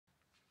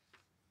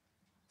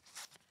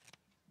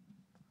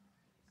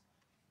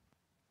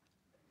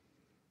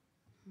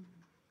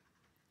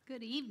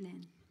Good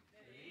evening.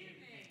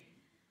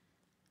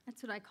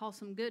 That's what I call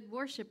some good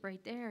worship right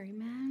there.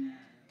 Amen.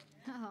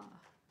 Oh,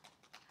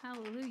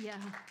 hallelujah.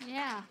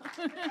 Yeah.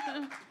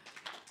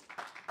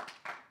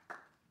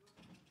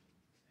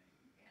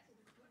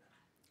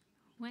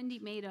 Wendy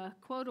made a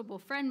quotable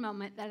friend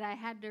moment that I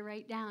had to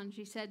write down.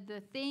 She said,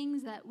 the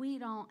things that we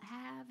don't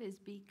have is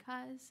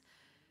because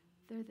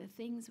they're the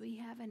things we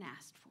haven't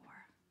asked for.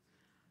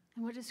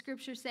 And what does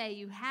Scripture say?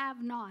 You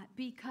have not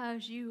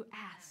because you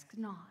ask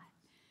not.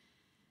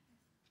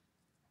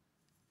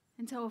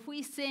 And so if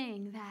we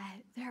sing that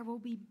there will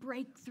be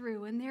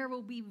breakthrough and there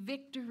will be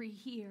victory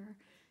here,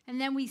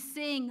 and then we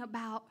sing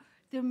about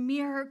the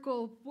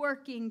miracle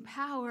working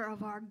power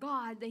of our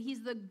God, that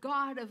He's the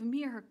God of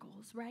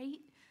miracles, right?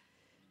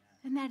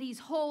 And that He's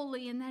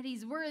holy and that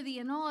He's worthy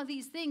and all of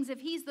these things. If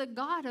He's the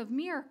God of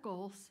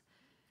miracles,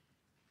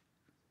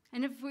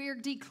 and if we're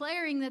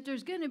declaring that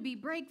there's going to be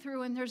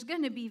breakthrough and there's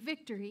going to be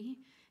victory,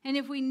 and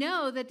if we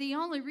know that the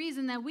only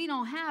reason that we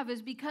don't have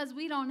is because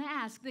we don't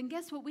ask, then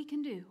guess what we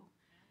can do?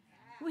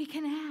 We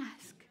can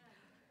ask.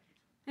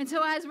 And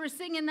so as we're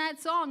singing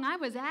that song, I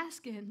was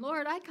asking,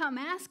 Lord, I come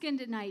asking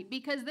tonight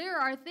because there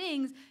are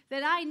things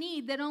that I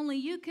need that only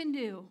you can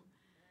do.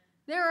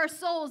 There are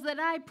souls that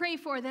I pray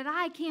for that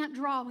I can't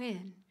draw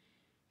in,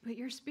 but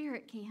your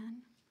Spirit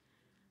can.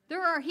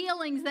 There are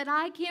healings that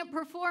I can't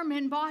perform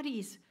in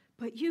bodies,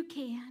 but you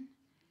can.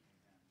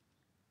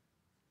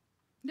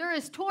 There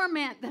is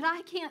torment that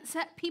I can't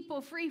set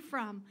people free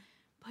from,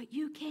 but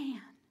you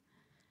can.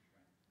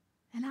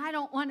 And I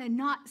don't want to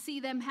not see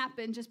them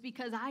happen just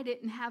because I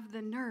didn't have the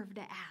nerve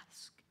to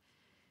ask.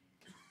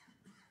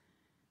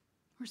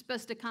 We're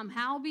supposed to come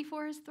how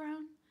before His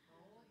throne?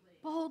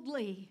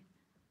 Boldly.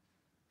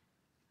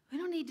 We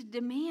don't need to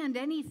demand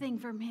anything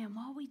from Him.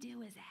 All we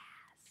do is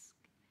ask.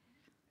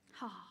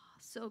 Ah,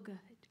 so good.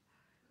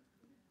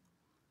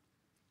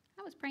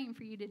 I was praying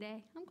for you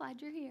today. I'm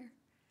glad you're here.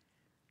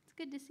 It's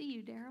good to see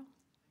you, Daryl.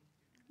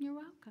 You're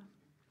welcome.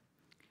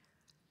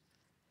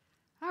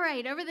 All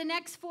right, over the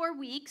next 4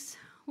 weeks,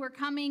 we're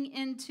coming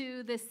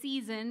into the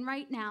season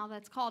right now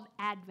that's called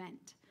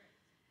Advent.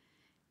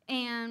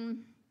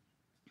 And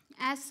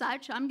as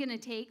such, I'm going to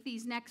take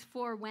these next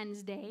 4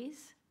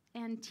 Wednesdays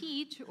and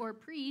teach or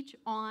preach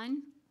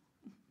on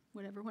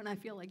whatever one I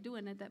feel like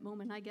doing at that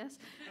moment, I guess,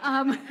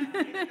 and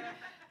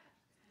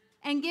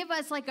give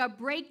us like a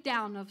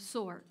breakdown of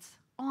sorts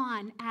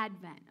on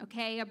Advent,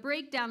 okay? A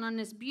breakdown on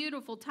this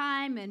beautiful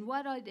time and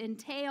what it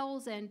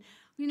entails. And,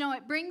 you know,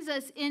 it brings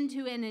us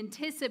into an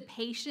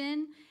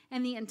anticipation,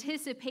 and the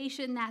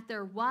anticipation that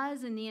there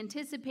was and the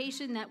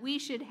anticipation that we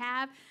should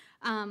have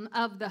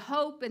of the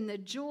hope and the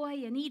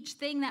joy and each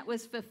thing that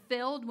was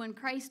fulfilled when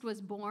Christ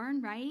was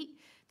born, right?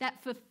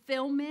 That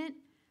fulfillment,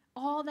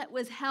 all that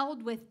was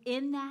held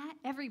within that,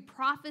 every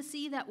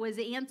prophecy that was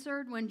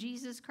answered when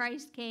Jesus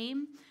Christ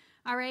came.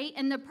 All right,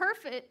 and the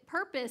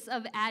purpose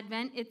of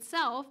Advent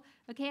itself,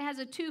 okay, has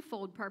a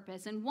twofold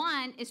purpose. And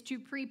one is to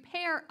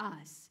prepare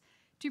us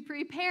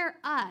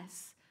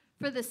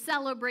for the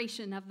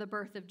celebration of the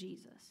birth of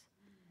Jesus.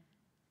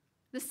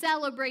 The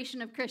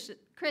celebration of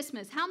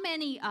Christmas. How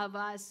many of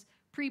us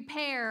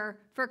prepare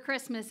for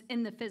Christmas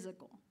in the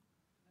physical?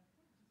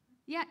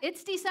 Yeah,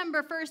 it's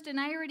December 1st, and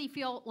I already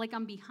feel like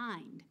I'm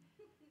behind.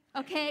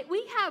 Okay,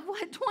 we have,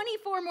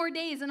 24 more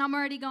days, and I'm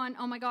already going,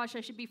 oh my gosh,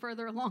 I should be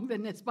further along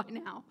than this by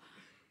now,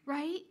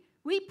 right?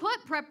 We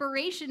put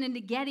preparation into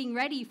getting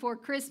ready for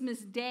Christmas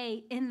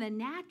Day in the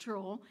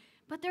natural,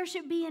 but there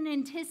should be an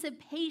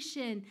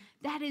anticipation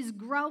that is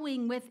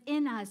growing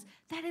within us,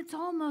 that it's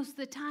almost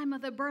the time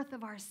of the birth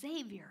of our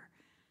Savior.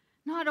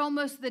 Not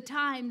almost the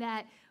time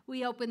that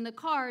we open the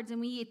cards and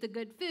we eat the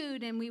good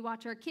food and we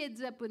watch our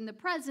kids open the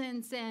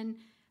presents and,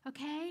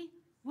 okay?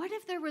 What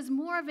if there was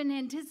more of an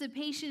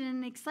anticipation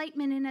and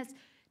excitement in us,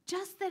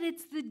 just that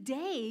it's the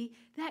day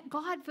that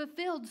God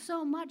fulfilled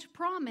so much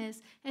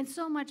promise and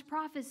so much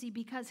prophecy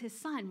because His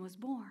Son was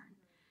born?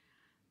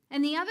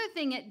 And the other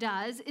thing it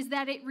does is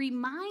that it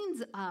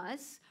reminds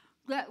us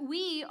that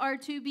we are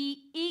to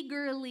be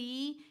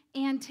eagerly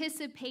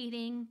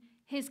anticipating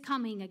His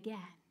coming again.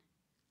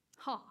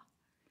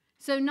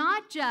 So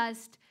not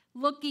just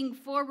looking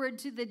forward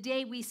to the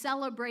day we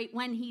celebrate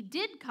when He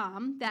did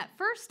come that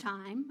first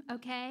time,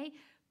 okay,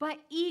 but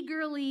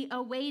eagerly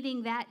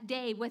awaiting that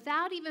day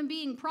without even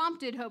being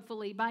prompted,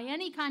 hopefully, by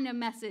any kind of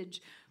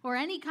message or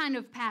any kind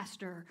of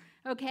pastor,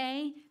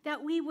 okay,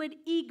 that we would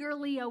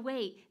eagerly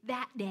await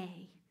that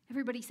day.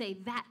 Everybody say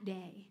that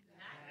day.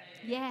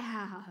 That day.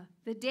 Yeah,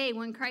 the day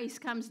when Christ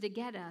comes to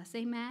get us.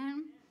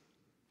 Amen?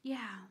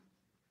 Yeah.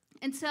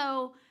 And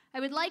so I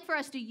would like for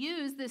us to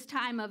use this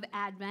time of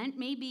Advent,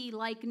 maybe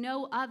like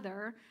no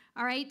other,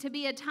 all right, to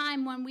be a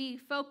time when we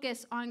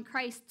focus on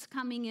Christ's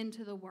coming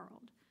into the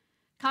world.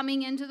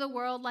 Coming into the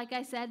world, like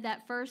I said,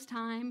 that first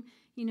time,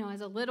 you know, as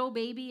a little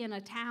baby in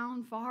a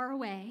town far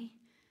away,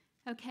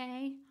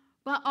 okay?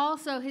 But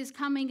also His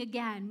coming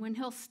again, when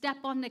He'll step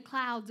on the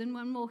clouds and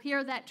when we'll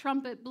hear that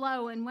trumpet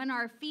blow and when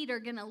our feet are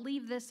going to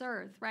leave this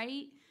earth,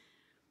 right?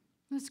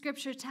 The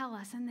scriptures tell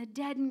us, and the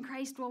dead in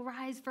Christ will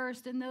rise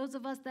first, and those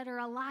of us that are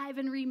alive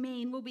and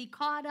remain will be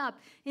caught up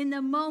in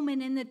the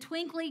moment, in the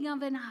twinkling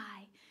of an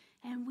eye,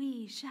 and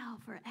we shall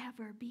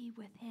forever be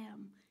with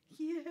him.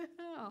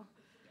 Yeah,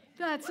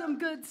 that's some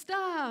good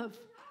stuff.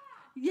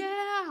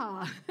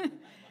 Yeah.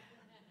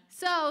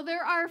 So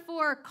there are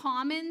 4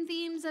 common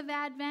themes of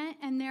Advent,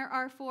 and there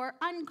are 4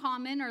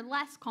 uncommon or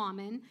less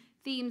common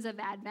themes of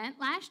Advent.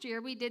 Last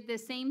year we did the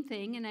same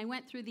thing, and I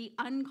went through the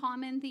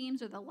uncommon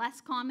themes or the less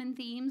common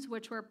themes,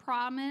 which were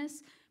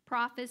promise,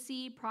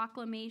 prophecy,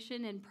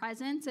 proclamation, and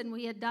presence, and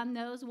we had done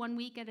those 1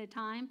 week at a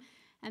time.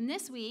 And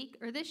this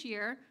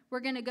year, we're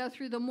going to go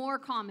through the more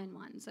common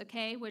ones,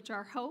 okay, which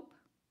are hope,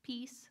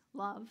 peace,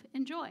 love,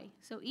 and joy.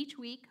 So each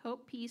week,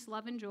 hope, peace,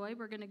 love, and joy,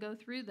 we're going to go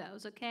through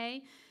those,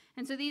 okay?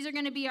 And so these are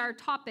going to be our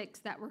topics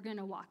that we're going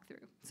to walk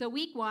through. So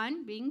week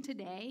 1, being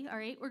today, all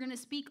right, we're going to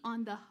speak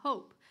on the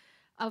hope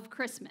of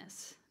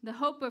Christmas. The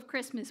hope of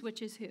Christmas,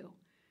 which is who?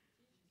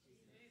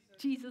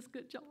 Jesus,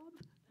 good job.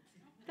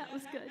 That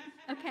was good.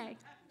 Okay.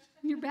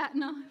 You're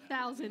batting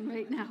 1,000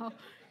 right now.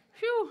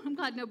 Phew, I'm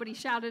glad nobody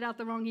shouted out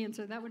the wrong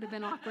answer. That would have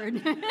been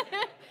awkward.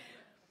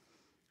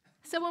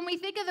 So when we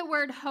think of the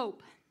word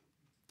hope,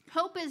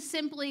 hope is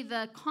simply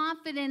the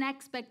confident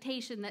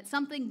expectation that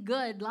something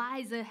good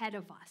lies ahead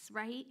of us,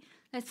 right?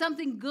 That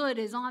something good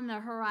is on the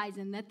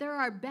horizon, that there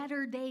are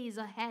better days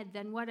ahead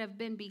than what have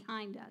been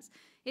behind us.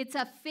 It's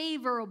a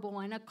favorable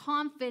and a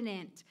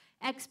confident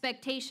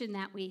expectation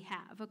that we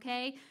have,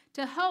 okay?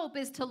 To hope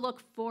is to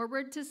look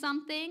forward to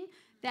something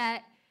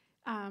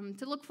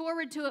to look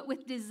forward to it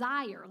with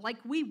desire, like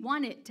we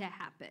want it to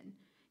happen.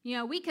 You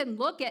know, we can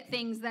look at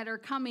things that are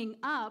coming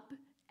up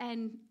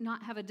and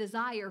not have a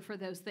desire for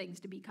those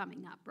things to be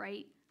coming up,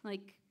 right?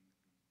 Like,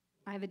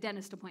 I have a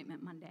dentist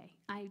appointment Monday.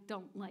 I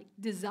don't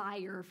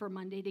desire for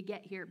Monday to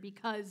get here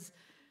because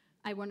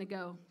I want to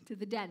go to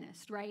the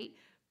dentist, right?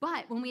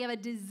 But when we have a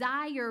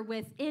desire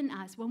within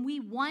us, when we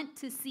want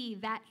to see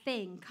that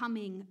thing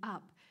coming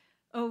up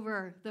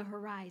over the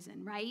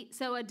horizon, right?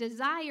 So a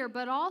desire,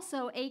 but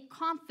also a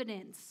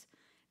confidence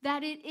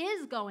that it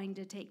is going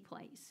to take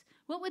place.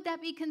 What would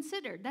that be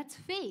considered? That's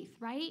faith,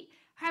 right?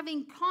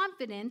 Having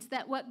confidence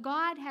that what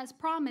God has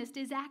promised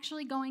is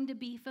actually going to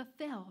be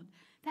fulfilled.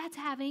 That's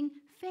having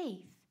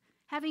faith.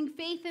 Having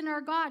faith in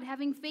our God,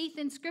 having faith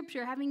in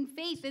Scripture, having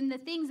faith in the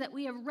things that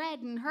we have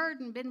read and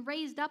heard and been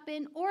raised up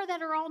in, or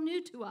that are all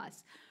new to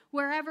us,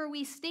 wherever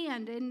we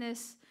stand in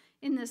this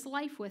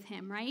life with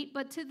him, right?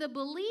 But to the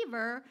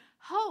believer,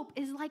 hope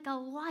is like a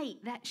light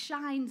that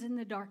shines in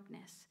the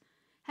darkness.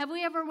 Have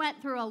we ever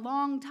went through a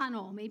long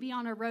tunnel, maybe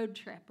on a road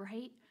trip,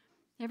 right?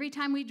 Every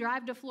time we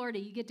drive to Florida,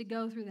 you get to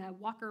go through that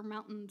Walker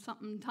Mountain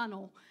something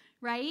tunnel,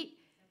 right?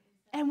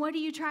 And what do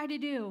you try to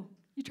do?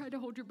 You try to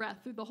hold your breath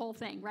through the whole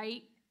thing,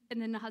 right?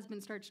 And then the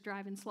husband starts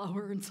driving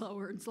slower and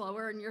slower and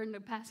slower, and you're in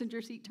the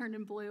passenger seat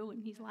turning blue,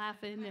 and he's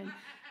laughing. And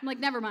I'm like,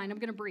 never mind, I'm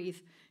going to breathe.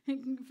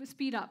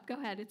 Speed up. Go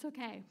ahead. It's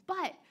okay.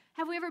 But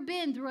have we ever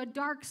been through a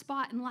dark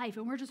spot in life,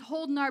 and we're just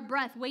holding our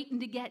breath, waiting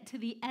to get to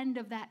the end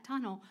of that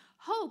tunnel?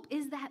 Hope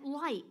is that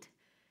light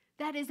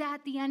that is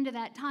at the end of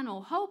that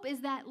tunnel. Hope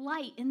is that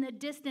light in the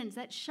distance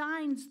that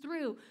shines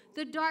through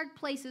the dark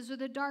places or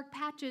the dark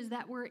patches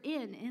that we're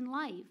in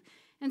life.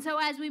 And so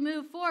as we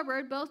move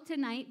forward, both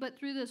tonight, but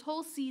through this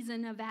whole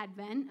season of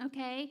Advent,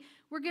 okay,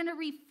 we're going to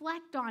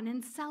reflect on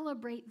and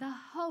celebrate the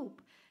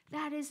hope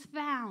that is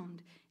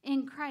found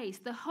in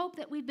Christ, the hope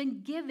that we've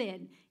been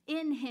given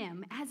in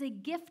him as a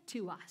gift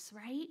to us,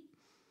 right?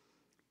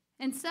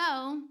 And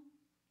so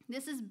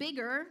this is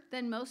bigger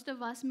than most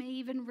of us may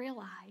even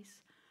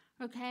realize,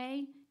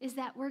 okay, is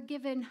that we're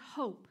given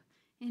hope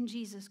in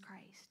Jesus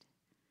Christ.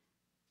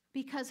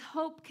 Because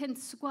hope can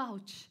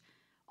squelch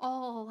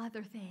all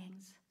other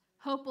things.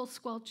 Hope will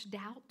squelch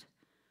doubt.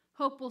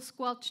 Hope will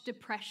squelch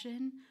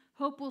depression.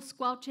 Hope will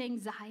squelch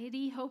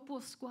anxiety. Hope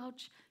will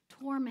squelch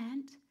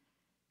torment.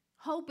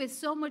 Hope is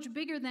so much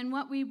bigger than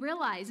what we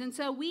realize. And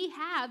so we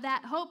have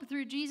that hope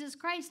through Jesus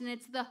Christ, and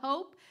it's the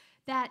hope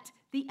that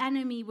the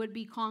enemy would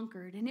be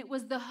conquered. And it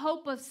was the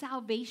hope of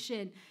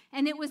salvation.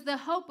 And it was the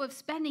hope of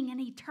spending an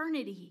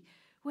eternity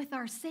with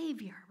our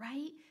Savior,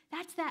 right?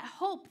 That's that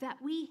hope that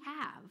we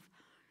have.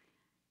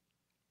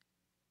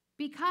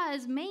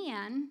 Because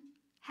man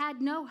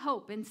had no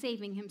hope in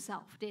saving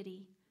himself, did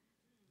he?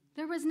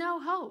 There was no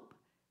hope.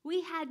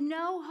 We had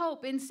no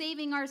hope in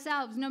saving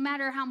ourselves, no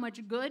matter how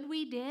much good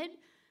we did,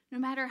 no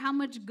matter how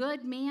much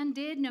good man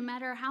did, no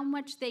matter how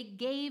much they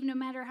gave, no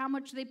matter how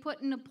much they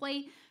put in a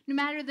plate, no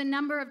matter the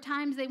number of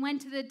times they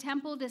went to the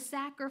temple to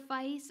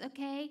sacrifice,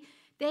 okay?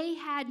 They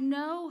had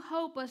no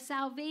hope of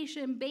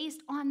salvation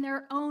based on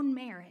their own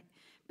merit,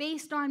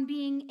 based on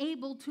being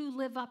able to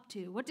live up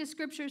to. What does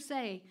Scripture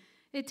say?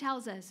 It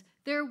tells us,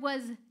 there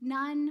was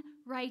none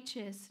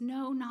righteous,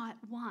 no, not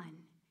one,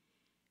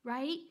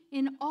 right?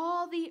 In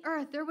all the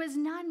earth, there was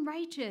none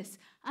righteous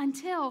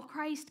until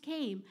Christ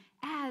came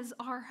as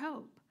our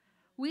hope.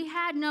 We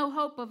had no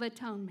hope of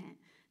atonement.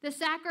 The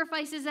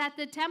sacrifices at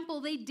the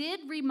temple, they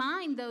did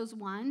remind those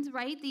ones,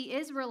 right? The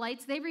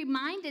Israelites, they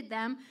reminded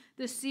them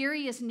the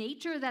serious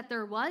nature that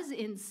there was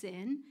in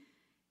sin.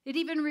 It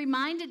even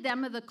reminded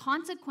them of the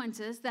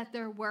consequences that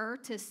there were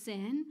to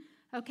sin,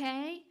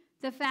 okay?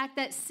 The fact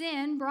that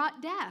sin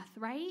brought death,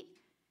 right?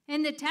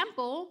 In the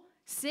temple,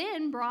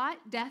 sin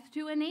brought death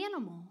to an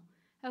animal,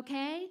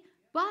 okay?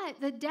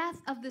 But the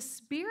death of the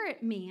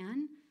spirit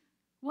man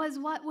was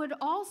what would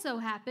also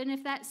happen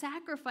if that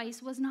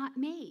sacrifice was not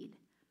made.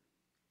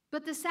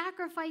 But the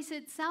sacrifice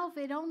itself,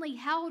 it only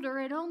held or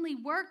it only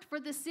worked for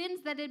the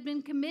sins that had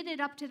been committed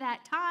up to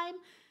that time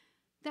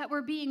that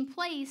were being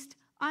placed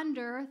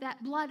under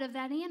that blood of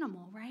that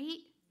animal, right?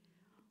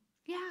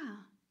 Yeah.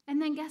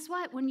 And then guess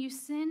what? When you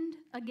sinned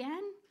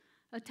again,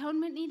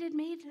 atonement needed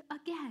made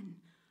again,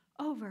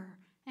 over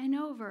and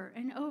over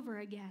and over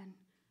again.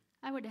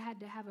 I would have had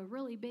to have a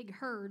really big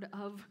herd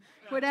of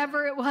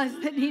whatever it was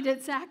that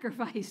needed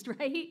sacrificed,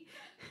 right?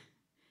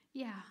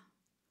 Yeah.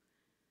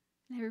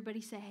 And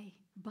everybody say,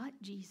 but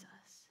Jesus.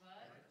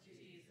 But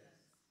Jesus.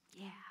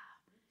 Yeah.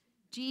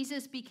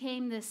 Jesus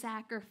became the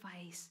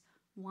sacrifice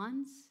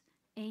once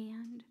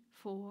and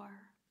for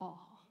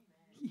all.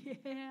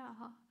 Yeah.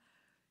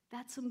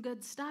 That's some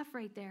good stuff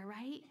right there,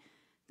 right?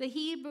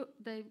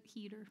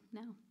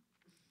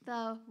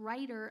 The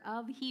writer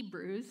of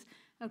Hebrews,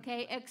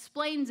 okay,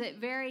 explains it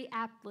very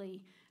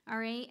aptly, all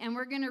right? And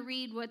we're going to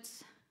read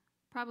what's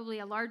probably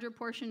a larger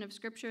portion of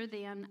Scripture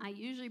than I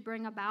usually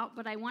bring about,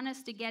 but I want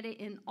us to get it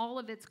in all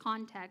of its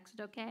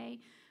context, okay?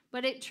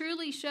 But it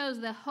truly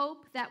shows the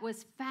hope that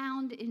was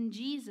found in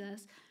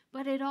Jesus,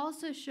 but it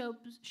also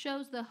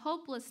shows the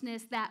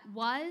hopelessness that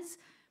was,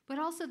 but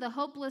also the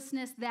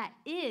hopelessness that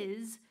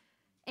is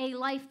a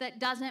life that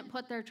doesn't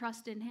put their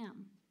trust in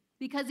him.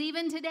 Because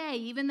even today,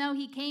 even though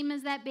he came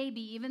as that baby,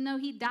 even though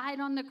he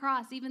died on the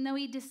cross, even though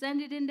he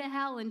descended into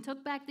hell and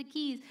took back the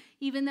keys,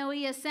 even though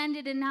he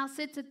ascended and now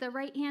sits at the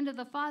right hand of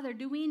the Father,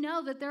 do we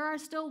know that there are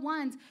still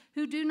ones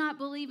who do not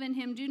believe in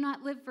him, do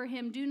not live for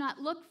him, do not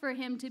look for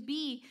him to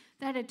be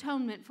that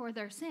atonement for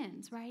their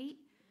sins, right?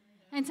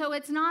 And so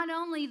it's not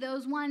only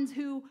those ones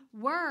who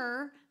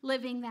were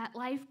living that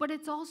life, but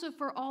it's also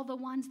for all the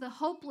ones, the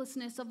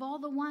hopelessness of all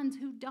the ones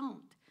who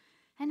don't.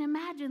 And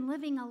imagine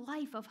living a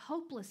life of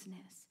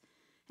hopelessness.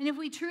 And if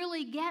we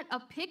truly get a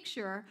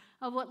picture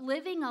of what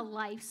living a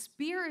life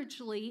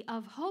spiritually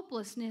of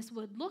hopelessness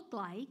would look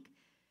like,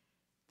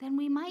 then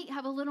we might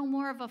have a little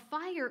more of a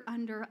fire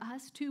under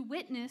us to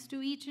witness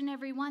to each and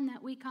every one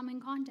that we come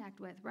in contact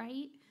with, right?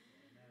 Amen.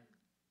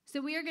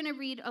 So we are going to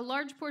read a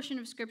large portion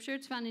of Scripture.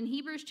 It's found in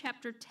Hebrews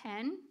chapter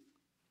 10.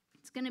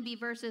 It's going to be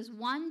verses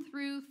 1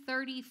 through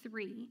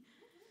 33.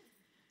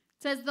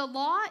 It says, the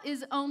law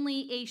is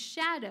only a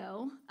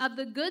shadow of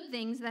the good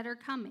things that are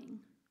coming,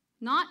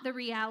 not the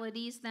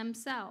realities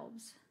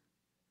themselves.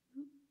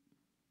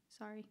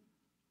 Sorry.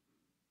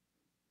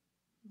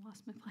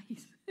 Lost my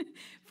place.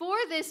 For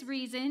this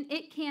reason,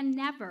 it can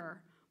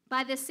never,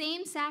 by the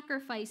same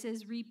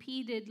sacrifices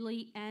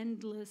repeatedly,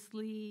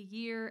 endlessly,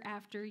 year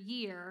after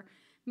year,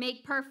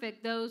 make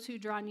perfect those who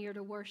draw near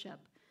to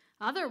worship.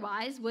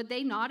 Otherwise, would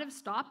they not have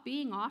stopped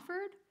being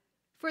offered?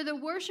 For the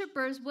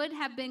worshipers would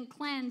have been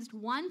cleansed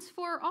once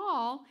for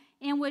all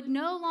and would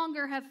no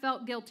longer have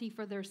felt guilty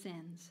for their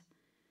sins.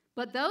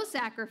 But those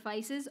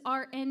sacrifices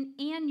are an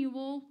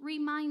annual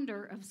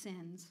reminder of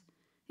sins.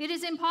 It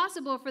is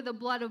impossible for the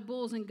blood of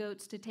bulls and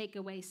goats to take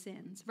away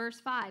sins. Verse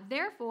 5,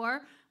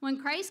 therefore, when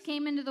Christ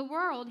came into the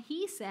world,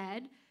 he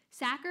said,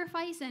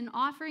 sacrifice and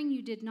offering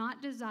you did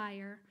not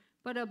desire,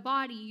 but a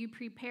body you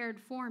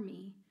prepared for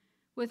me.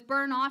 With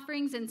burnt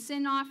offerings and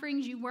sin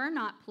offerings you were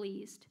not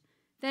pleased.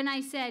 Then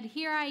I said,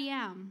 here I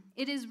am.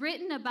 It is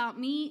written about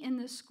me in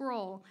the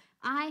scroll.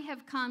 I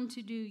have come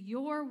to do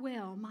your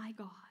will, my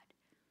God.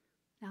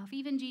 Now, if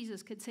even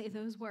Jesus could say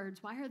those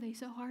words, why are they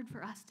so hard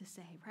for us to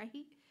say,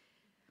 right?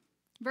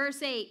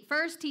 Verse 8,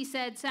 first he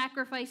said,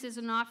 sacrifices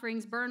and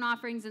offerings, burnt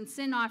offerings and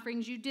sin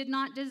offerings you did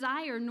not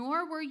desire,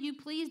 nor were you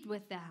pleased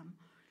with them,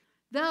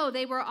 though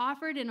they were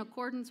offered in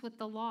accordance with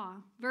the law.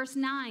 Verse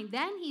 9,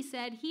 then he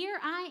said, here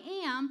I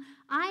am,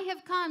 I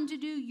have come to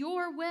do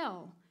your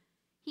will.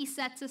 He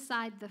sets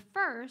aside the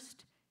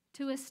first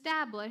to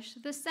establish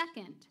the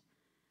second.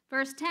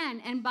 Verse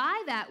 10, and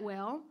by that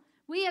will,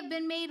 we have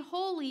been made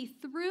holy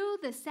through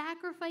the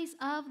sacrifice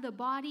of the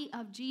body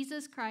of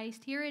Jesus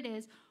Christ. Here it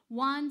is,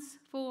 once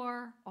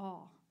for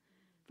all.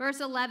 Verse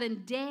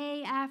 11,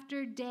 day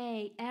after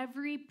day,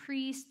 every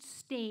priest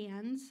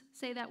stands.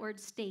 Say that word,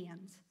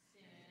 stands.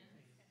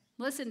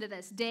 Listen to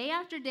this. Day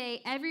after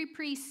day, every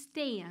priest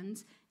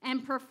stands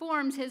and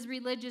performs his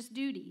religious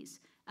duties.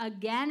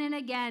 Again and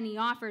again, he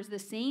offers the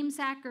same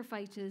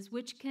sacrifices,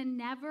 which can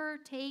never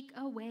take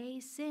away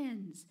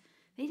sins.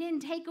 They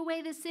didn't take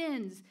away the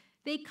sins.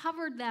 They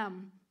covered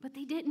them, but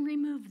they didn't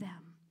remove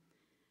them.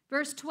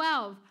 Verse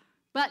 12,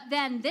 but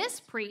then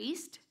this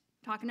priest,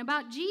 talking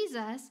about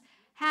Jesus,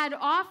 had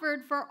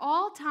offered for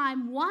all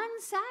time one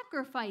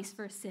sacrifice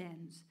for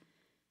sins.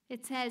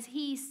 It says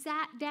he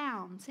sat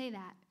down. Say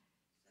that.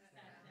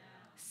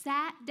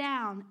 Sat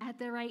down at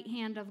the right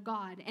hand of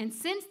God. And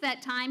since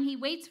that time, he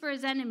waits for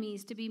his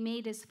enemies to be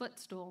made his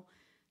footstool.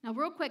 Now,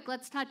 real quick,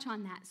 let's touch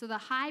on that. So the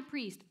high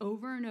priest,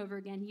 over and over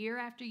again, year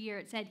after year,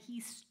 it said he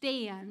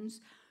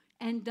stands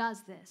and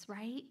does this,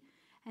 right?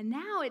 And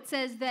now it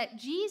says that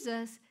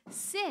Jesus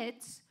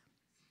sits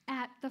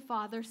at the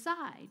Father's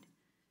side.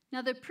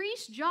 Now, the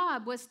priest's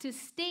job was to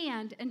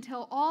stand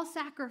until all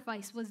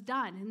sacrifice was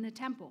done in the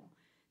temple.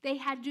 They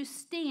had to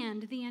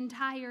stand the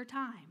entire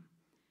time.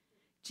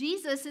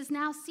 Jesus is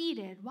now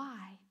seated.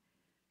 Why?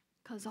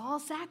 Because all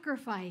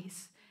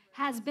sacrifice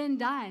has been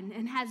done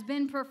and has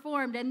been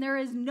performed, and there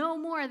is no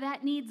more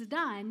that needs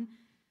done.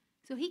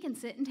 So he can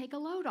sit and take a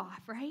load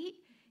off, right?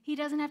 He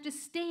doesn't have to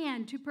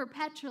stand to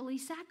perpetually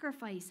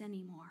sacrifice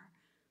anymore.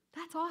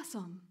 That's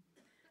awesome.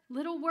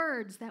 Little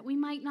words that we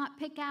might not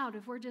pick out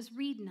if we're just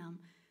reading them.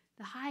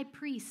 The high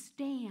priest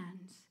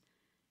stands.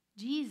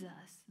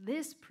 Jesus,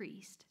 this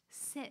priest,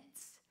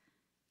 sits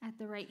at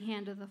the right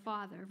hand of the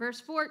Father.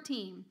 Verse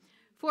 14,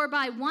 for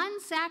by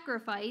one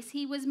sacrifice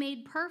he was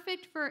made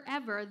perfect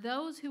forever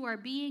those who are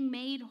being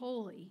made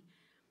holy.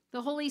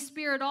 The Holy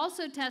Spirit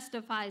also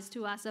testifies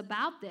to us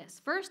about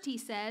this. First he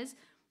says,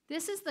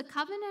 this is the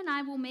covenant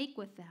I will make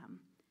with them.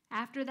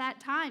 After that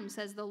time,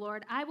 says the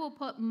Lord, I will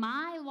put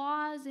my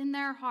laws in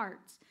their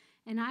hearts,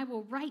 and I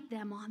will write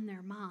them on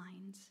their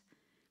minds.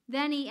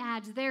 Then he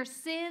adds, their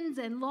sins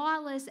and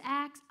lawless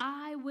acts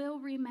I will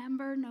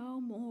remember no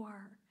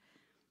more.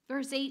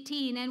 Verse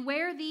 18, and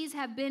where these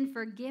have been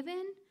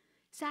forgiven,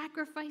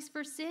 sacrifice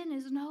for sin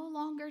is no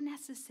longer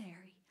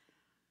necessary.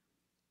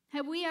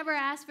 Have we ever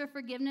asked for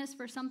forgiveness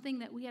for something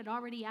that we had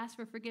already asked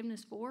for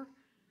forgiveness for?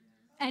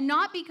 And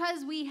not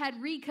because we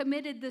had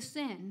recommitted the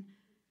sin,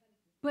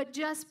 but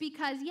just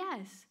because,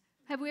 yes.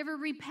 Have we ever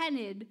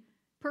repented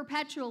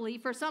perpetually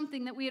for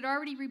something that we had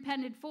already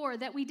repented for,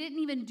 that we didn't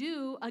even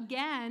do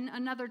again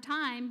another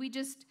time? We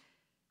just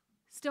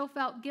still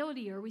felt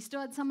guilty, or we still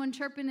had someone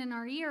chirping in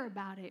our ear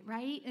about it,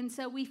 right? And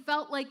so we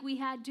felt like we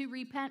had to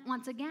repent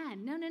once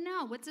again.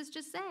 No. What's this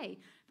just say?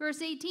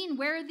 Verse 18,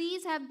 where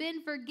these have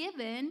been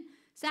forgiven,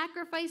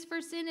 sacrifice for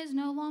sin is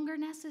no longer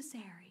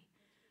necessary.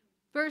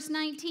 Verse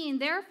 19,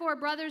 therefore,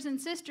 brothers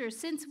and sisters,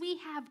 since we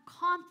have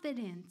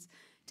confidence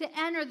to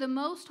enter the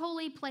most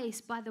holy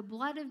place by the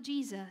blood of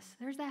Jesus,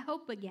 there's that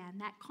hope again,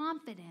 that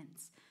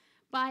confidence,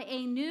 by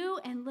a new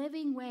and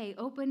living way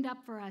opened up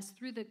for us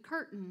through the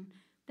curtain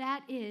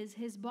that is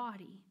his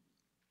body.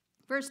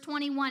 Verse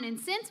 21, and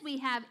since we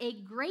have a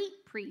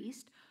great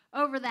priest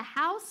over the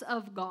house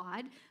of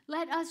God,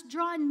 let us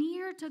draw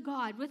near to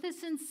God with a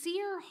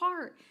sincere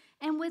heart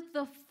and with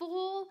the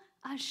full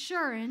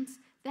assurance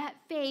that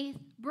faith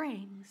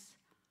brings.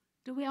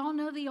 Do we all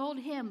know the old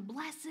hymn,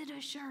 Blessed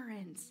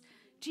Assurance,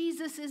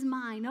 Jesus is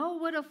mine. Oh,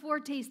 what a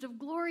foretaste of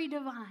glory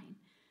divine.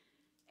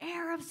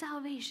 Heir of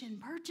salvation,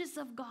 purchase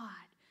of God,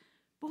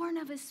 born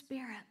of his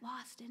Spirit,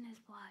 lost in his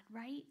blood,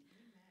 right? Amen.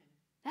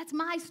 That's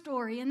my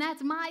story, and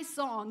that's my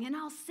song, and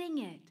I'll sing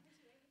it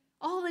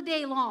all the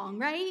day long,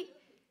 right?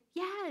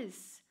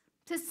 Yes.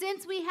 So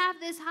since we have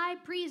this high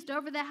priest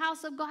over the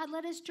house of God,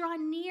 let us draw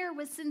near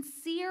with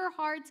sincere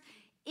hearts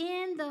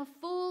in the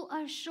full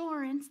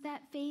assurance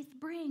that faith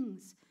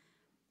brings,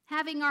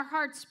 having our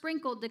hearts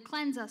sprinkled to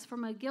cleanse us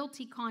from a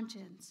guilty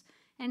conscience,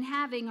 and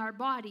having our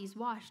bodies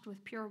washed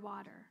with pure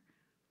water.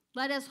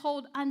 Let us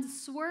hold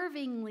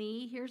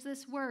unswervingly, here's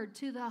this word,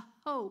 to the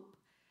hope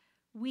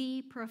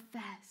we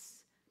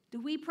profess. Do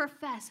we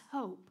profess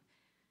hope?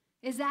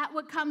 Is that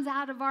what comes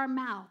out of our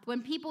mouth?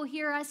 When people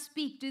hear us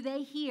speak, do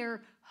they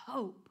hear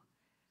hope?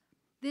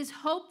 This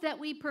hope that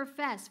we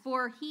profess,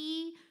 for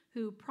he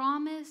who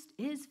promised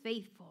is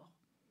faithful.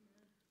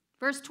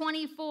 Verse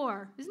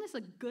 24, isn't this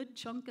a good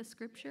chunk of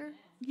scripture?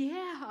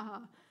 Yeah.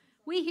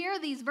 We hear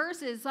these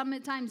verses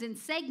sometimes in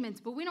segments,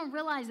 but we don't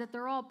realize that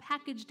they're all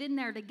packaged in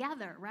there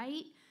together,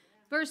 right?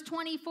 Verse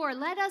 24,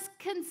 let us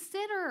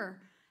consider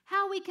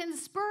how we can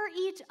spur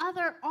each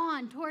other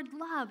on toward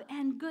love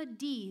and good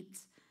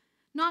deeds,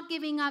 not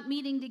giving up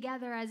meeting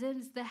together as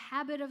is the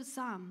habit of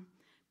some,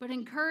 but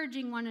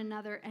encouraging one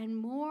another, and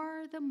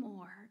more the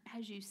more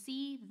as you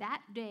see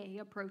that day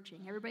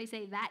approaching. Everybody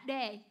say, that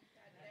day.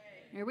 That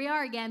day. Here we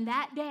are again,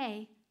 that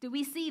day. Do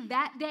we see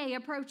that day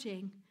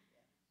approaching?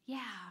 Yeah.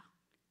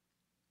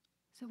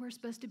 So we're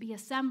supposed to be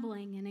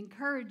assembling and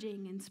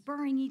encouraging and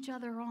spurring each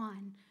other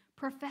on,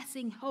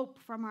 professing hope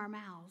from our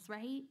mouths,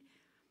 right?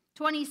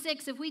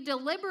 26, if we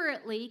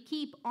deliberately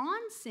keep on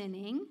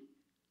sinning,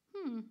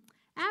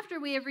 after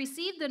we have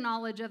received the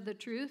knowledge of the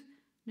truth,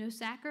 no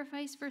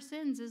sacrifice for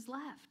sins is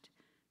left,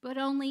 but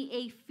only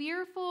a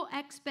fearful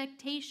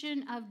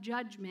expectation of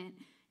judgment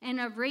and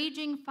of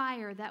raging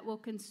fire that will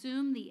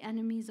consume the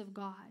enemies of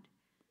God.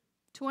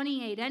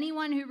 28,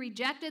 anyone who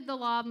rejected the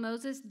law of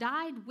Moses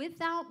died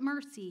without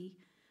mercy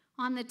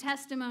on the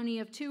testimony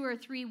of 2 or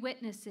 3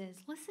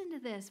 witnesses. Listen to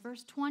this,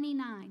 verse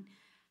 29.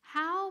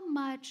 How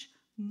much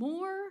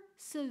more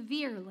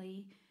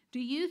severely do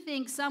you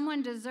think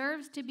someone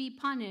deserves to be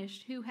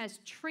punished who has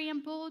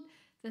trampled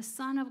the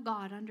Son of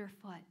God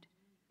underfoot?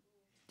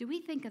 Do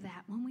we think of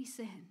that when we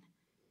sin?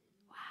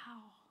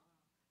 Wow.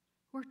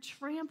 We're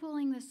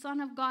trampling the Son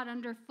of God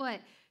underfoot,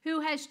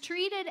 who has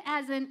treated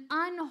as an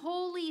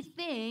unholy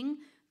thing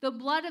the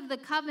blood of the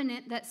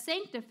covenant that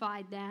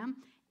sanctified them,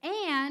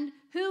 and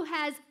who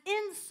has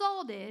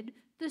insulted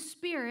the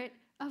Spirit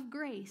of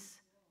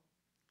grace.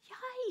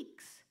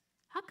 Yikes.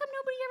 How come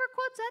nobody ever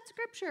quotes that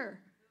scripture?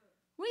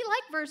 We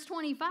like verse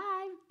 25.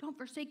 Don't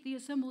forsake the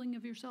assembling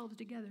of yourselves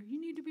together.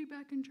 You need to be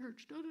back in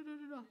church. Da, da, da,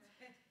 da, da.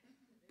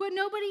 But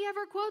nobody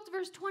ever quotes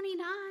verse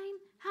 29.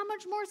 How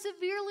much more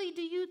severely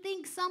do you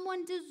think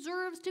someone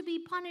deserves to be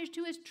punished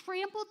who has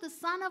trampled the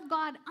Son of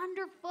God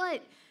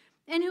underfoot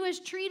and who has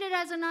treated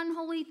as an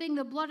unholy thing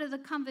the blood of the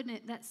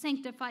covenant that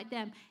sanctified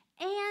them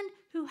and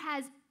who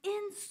has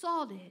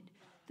insulted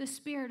the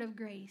Spirit of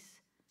grace?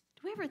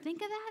 Do we ever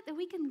think of that? That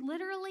we can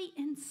literally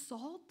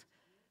insult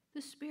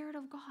the Spirit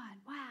of God?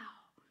 Wow.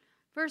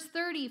 Verse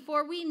 30,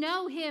 for we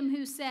know him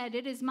who said,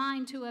 it is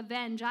mine to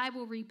avenge, I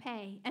will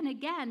repay. And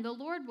again, the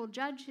Lord will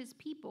judge his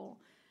people.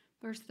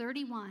 Verse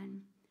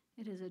 31,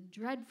 it is a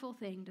dreadful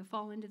thing to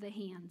fall into the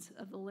hands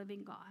of the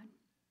living God.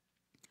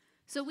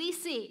 So we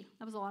see,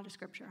 that was a lot of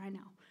scripture, I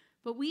know,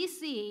 but we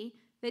see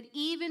that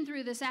even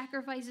through the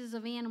sacrifices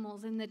of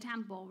animals in the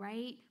temple,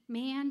 right,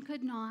 man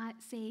could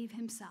not save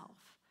himself.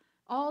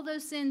 All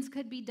those sins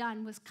could be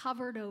done was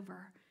covered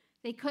over.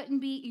 They couldn't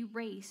be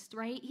erased,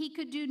 right? He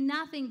could do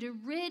nothing to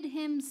rid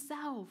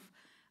himself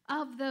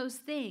of those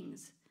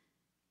things.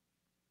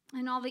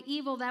 And all the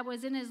evil that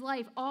was in his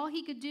life, all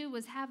he could do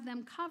was have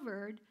them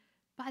covered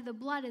by the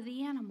blood of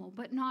the animal,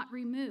 but not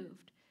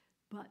removed.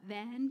 But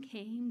then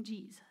came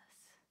Jesus.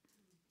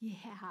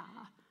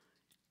 Yeah.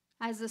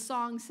 As the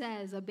song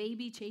says, a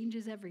baby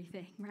changes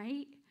everything,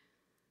 right?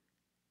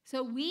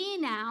 So we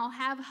now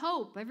have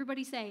hope.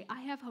 Everybody say,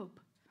 I have hope.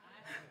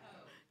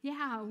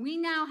 Yeah, we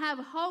now have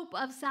hope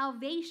of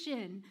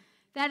salvation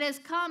that has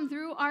come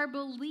through our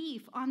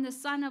belief on the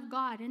Son of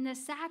God and the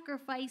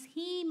sacrifice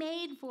he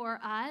made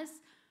for us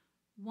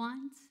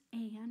once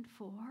and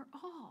for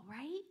all,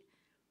 right?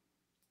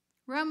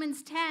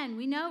 Romans 10,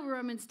 we know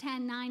Romans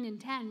 10, 9 and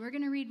 10. We're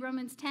going to read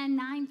Romans 10,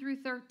 9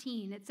 through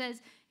 13. It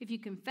says, if you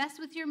confess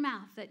with your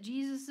mouth that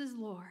Jesus is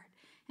Lord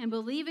and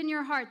believe in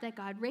your heart that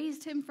God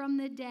raised him from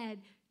the dead,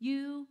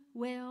 you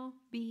will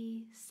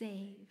be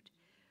saved.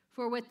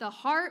 For with the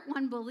heart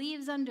one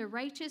believes unto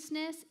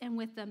righteousness, and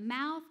with the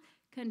mouth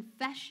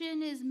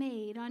confession is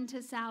made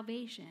unto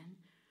salvation.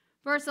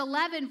 Verse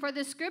 11, for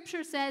the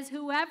scripture says,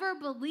 whoever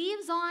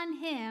believes on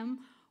him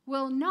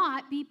will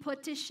not be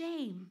put to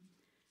shame.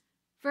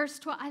 Verse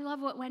 12, I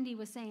love what Wendy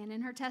was saying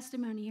in her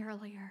testimony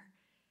earlier.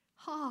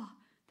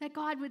 That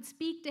God would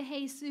speak to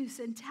Jesus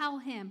and tell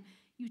him,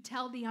 you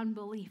tell the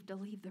unbelief to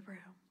leave the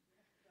room.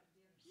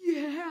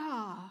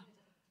 Yeah.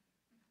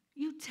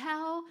 You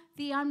tell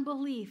the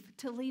unbelief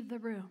to leave the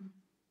room.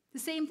 The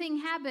same thing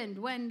happened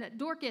when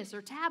Dorcas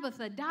or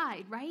Tabitha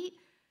died, right?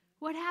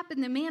 What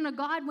happened? The man of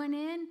God went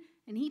in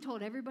and he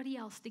told everybody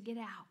else to get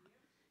out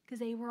because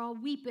they were all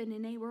weeping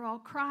and they were all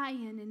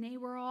crying and they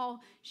were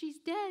all, she's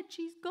dead,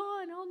 she's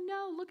gone. Oh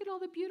no, look at all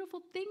the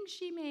beautiful things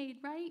she made,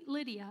 right?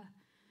 Lydia.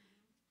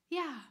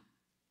 Yeah.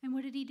 And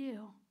what did he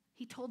do?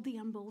 He told the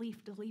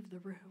unbelief to leave the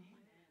room.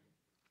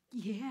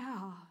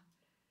 Yeah.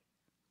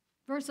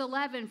 Verse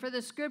 11, for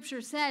the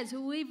scripture says,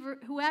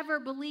 whoever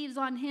believes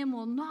on him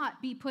will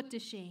not be put to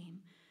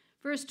shame.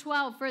 Verse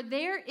 12, for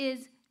there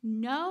is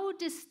no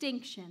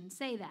distinction,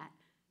 say that,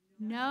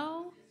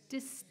 no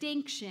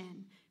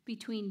distinction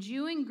between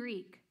Jew and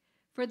Greek.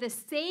 For the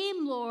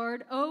same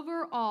Lord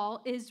over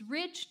all is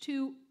rich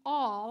to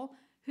all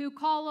who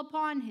call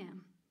upon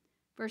him.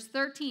 Verse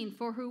 13,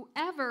 for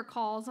whoever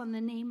calls on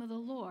the name of the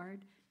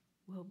Lord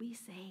will be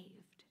saved.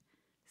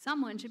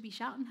 Someone should be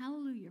shouting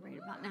hallelujah right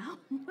about now.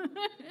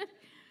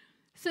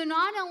 So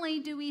not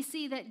only do we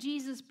see that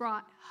Jesus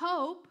brought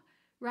hope,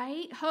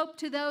 right? Hope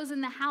to those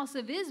in the house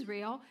of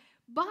Israel,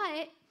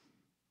 but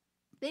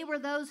they were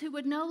those who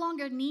would no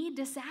longer need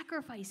to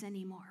sacrifice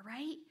anymore,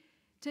 right?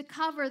 To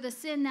cover the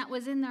sin that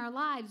was in their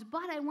lives.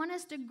 But I want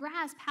us to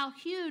grasp how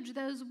huge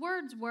those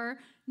words were,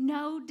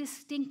 no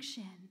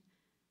distinction.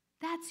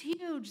 That's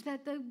huge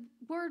that the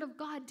Word of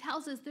God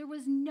tells us there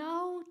was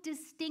no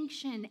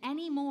distinction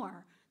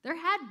anymore. There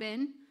had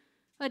been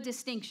a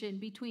distinction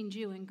between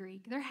Jew and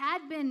Greek. There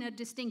had been a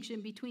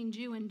distinction between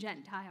Jew and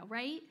Gentile,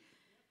 right?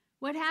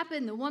 What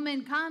happened? The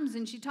woman comes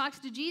and she talks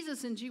to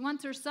Jesus and she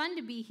wants her son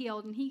to be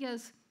healed. And he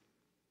goes,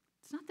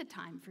 it's not the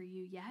time for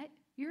you yet.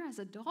 You're as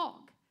a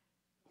dog.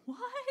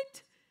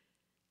 What?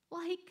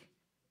 Like,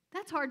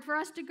 that's hard for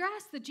us to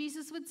grasp that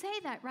Jesus would say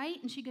that, right?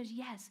 And she goes,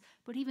 yes,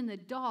 but even the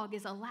dog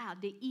is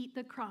allowed to eat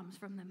the crumbs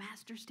from the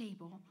master's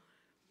table.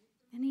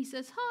 And he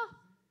says,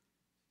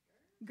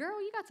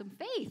 girl, you got some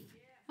faith.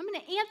 I'm going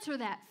to answer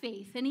that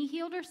faith. And he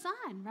healed her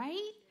son,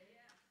 right?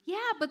 Yeah,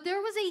 but there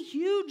was a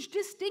huge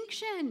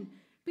distinction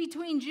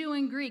between Jew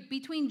and Greek,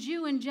 between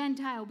Jew and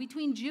Gentile,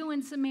 between Jew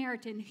and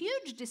Samaritan.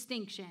 Huge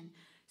distinction.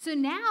 So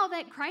now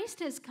that Christ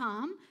has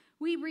come,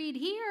 we read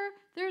here,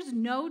 there's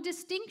no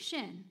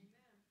distinction.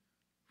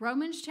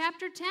 Romans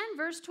chapter 10,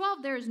 verse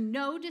 12, there's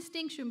no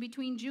distinction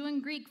between Jew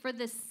and Greek, for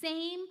the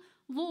same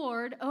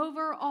Lord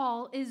over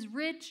all is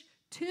rich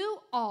to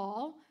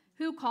all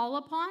who call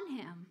upon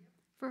him.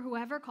 For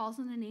whoever calls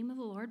on the name of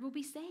the Lord will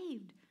be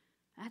saved.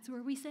 That's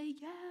where we say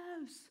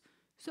yes,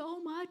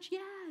 so much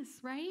yes,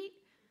 right?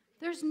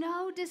 There's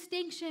no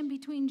distinction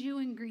between Jew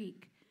and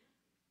Greek.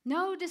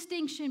 No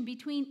distinction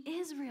between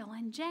Israel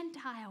and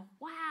Gentile.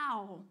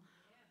 Wow.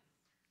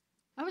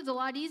 That was a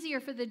lot easier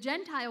for the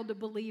Gentile to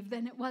believe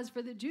than it was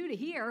for the Jew to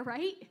hear,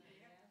 right?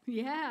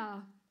 Yeah.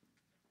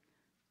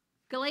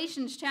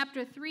 Galatians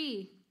chapter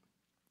 3,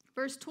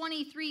 verse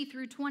 23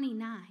 through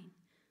 29.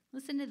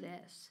 Listen to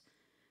this.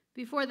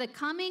 Before the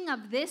coming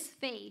of this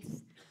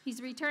faith,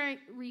 he's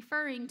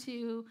referring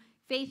to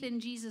faith in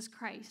Jesus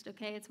Christ,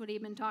 okay? It's what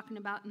he'd been talking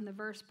about in the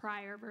verse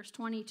prior, verse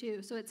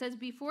 22. So it says,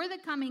 before the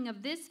coming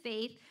of this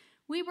faith,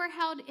 we were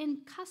held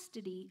in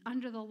custody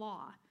under the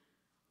law,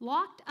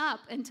 locked up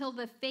until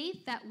the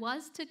faith that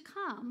was to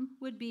come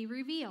would be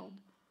revealed.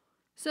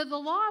 So the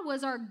law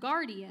was our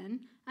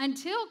guardian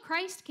until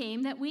Christ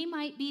came that we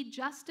might be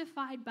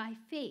justified by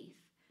faith.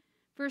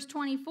 Verse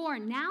 24,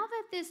 now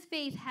that this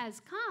faith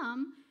has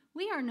come,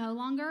 we are no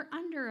longer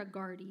under a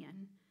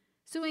guardian.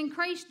 So in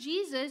Christ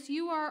Jesus,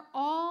 you are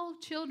all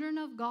children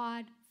of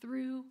God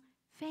through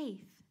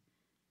faith.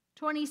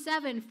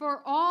 27,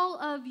 for all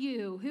of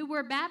you who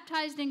were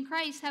baptized in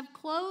Christ have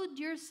clothed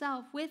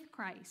yourself with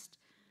Christ.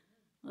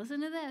 Listen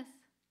to this.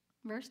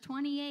 Verse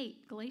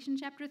 28, Galatians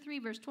chapter 3,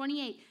 verse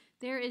 28.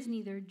 There is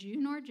neither Jew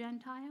nor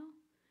Gentile,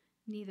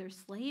 neither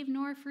slave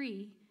nor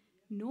free,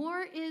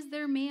 nor is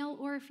there male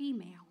or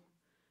female,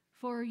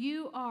 for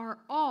you are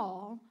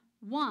all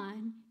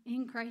one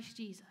in Christ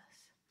Jesus.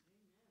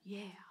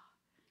 Yeah.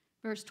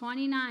 Verse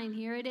 29,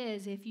 here it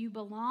is. If you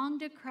belong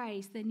to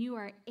Christ, then you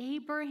are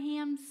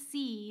Abraham's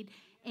seed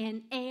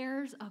and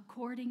heirs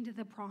according to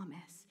the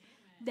promise.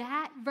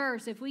 That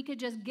verse, if we could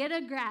just get a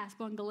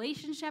grasp on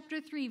Galatians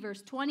chapter 3,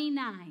 verse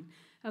 29,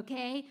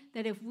 okay,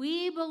 that if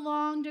we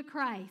belong to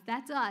Christ,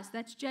 that's us,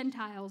 that's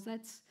Gentiles,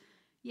 that's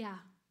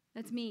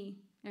me.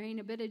 There ain't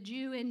a bit of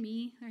Jew in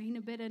me. There ain't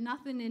a bit of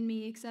nothing in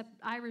me except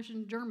Irish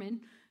and German,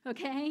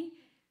 okay?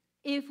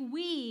 If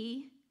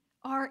we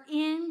are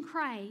in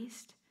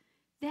Christ,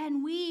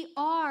 then we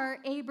are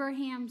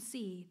Abraham's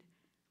seed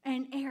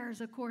and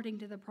heirs according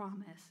to the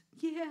promise.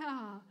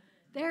 Yeah,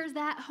 there's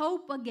that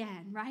hope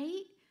again,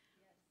 right?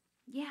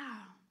 Yeah.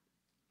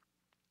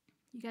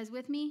 You guys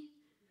with me?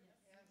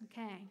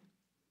 Okay.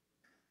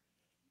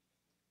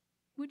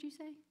 What'd you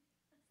say?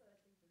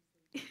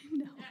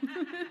 No.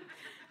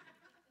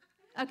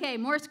 Okay,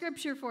 more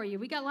scripture for you.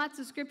 We got lots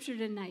of scripture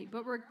tonight,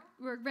 but we're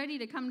ready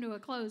to come to a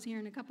close here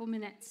in a couple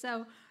minutes.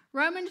 So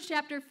Romans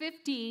chapter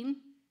 15.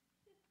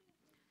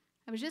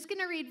 I was just going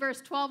to read verse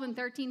 12 and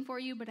 13 for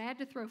you, but I had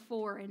to throw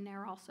 4 in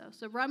there also.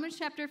 So Romans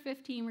chapter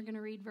 15, we're going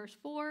to read verse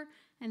 4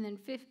 and then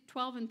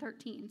 12 and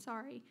 13,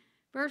 sorry.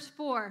 Verse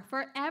 4,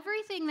 for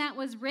everything that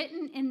was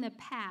written in the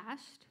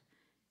past,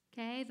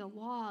 okay, the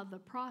law, the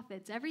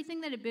prophets,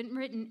 everything that had been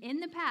written in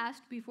the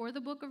past before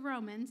the book of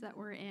Romans that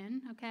we're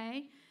in,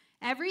 okay,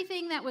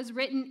 everything that was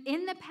written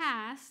in the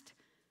past,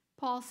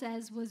 Paul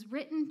says, was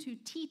written to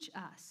teach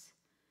us.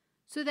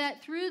 So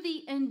that through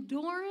the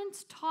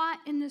endurance taught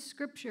in the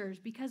scriptures,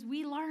 because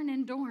we learn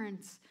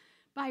endurance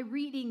by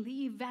reading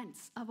the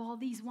events of all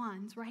these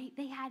ones, right?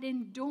 They had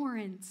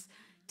endurance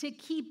to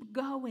keep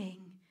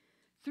going.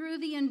 Through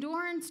the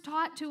endurance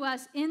taught to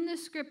us in the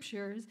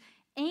scriptures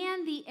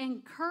and the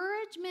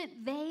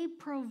encouragement they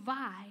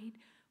provide,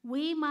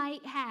 we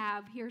might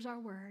have, here's our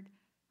word,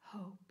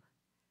 hope.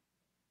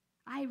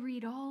 I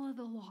read all of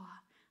the law.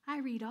 I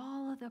read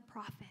all of the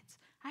prophets.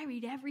 I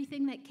read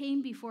everything that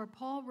came before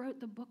Paul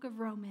wrote the book of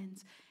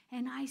Romans,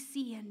 and I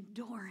see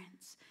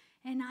endurance,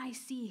 and I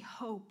see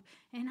hope,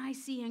 and I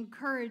see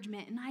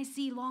encouragement, and I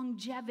see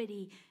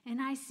longevity,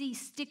 and I see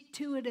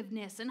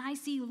stick-to-itiveness, and I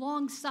see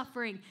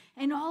long-suffering,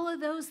 and all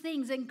of those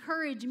things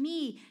encourage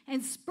me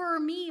and spur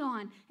me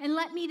on and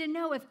let me to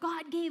know if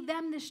God gave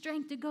them the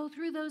strength to go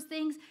through those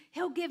things,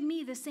 he'll give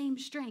me the same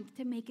strength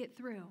to make it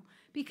through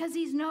because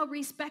he's no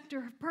respecter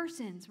of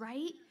persons,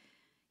 right?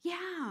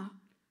 Yeah.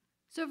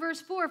 So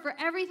verse 4, for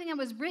everything that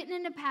was written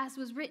in the past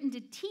was written to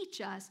teach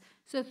us.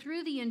 So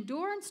through the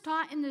endurance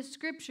taught in the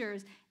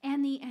scriptures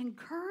and the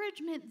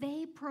encouragement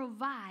they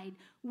provide,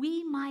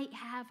 we might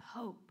have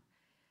hope.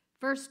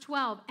 Verse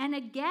 12, and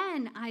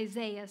again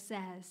Isaiah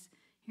says,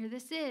 here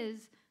this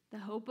is, the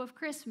hope of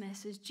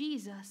Christmas is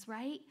Jesus,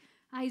 right?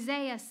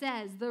 Isaiah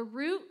says, the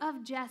root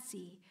of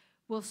Jesse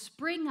will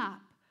spring up,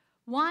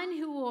 one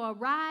who will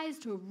arise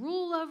to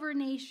rule over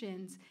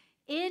nations.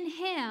 In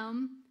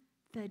him,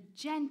 the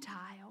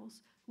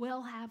Gentiles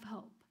will have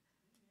hope.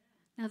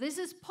 Now, this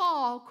is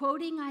Paul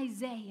quoting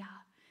Isaiah.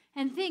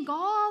 And think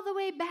all the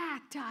way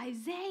back to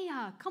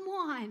Isaiah. Come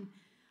on.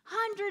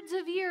 Hundreds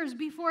of years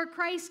before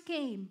Christ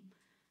came.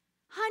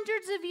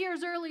 Hundreds of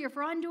years earlier,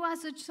 for unto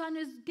us a son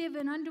is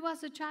given, unto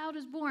us a child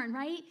is born,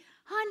 right?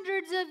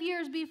 Hundreds of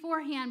years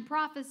beforehand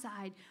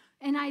prophesied.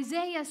 And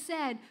Isaiah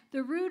said,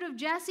 the root of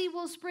Jesse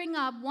will spring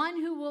up,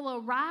 one who will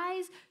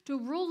arise to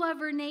rule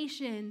over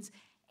nations.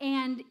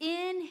 And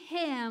in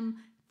him,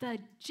 the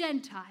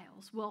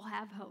Gentiles will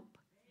have hope.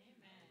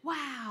 Amen.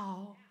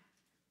 Wow.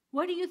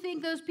 What do you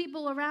think those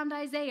people around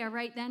Isaiah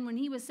right then when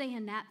he was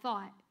saying that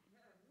thought?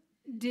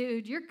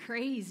 Dude, you're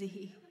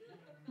crazy.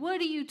 What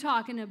are you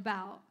talking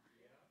about?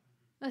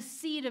 A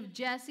seed of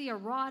Jesse, a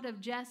rod of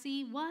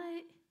Jesse.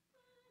 What?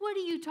 What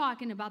are you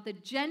talking about? The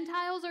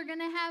Gentiles are going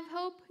to have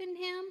hope in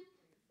him?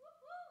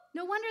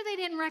 No wonder they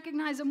didn't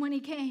recognize him when he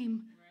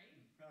came.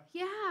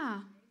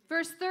 Yeah.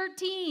 Verse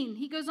 13,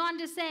 he goes on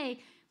to say,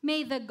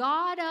 may the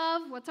God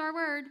of, what's our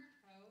word?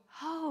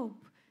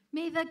 Hope.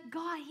 May the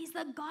God, he's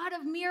the God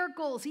of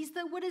miracles.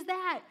 What is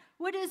that?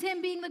 What is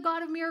him being the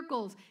God of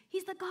miracles?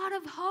 He's the God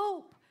of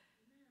hope.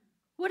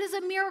 What is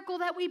a miracle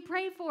that we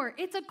pray for?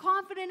 It's a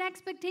confident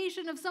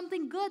expectation of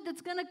something good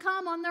that's going to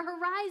come on the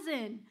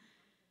horizon.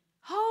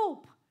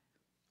 Hope.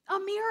 A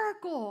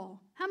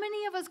miracle. How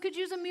many of us could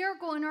use a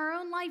miracle in our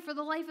own life or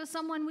the life of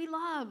someone we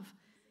love?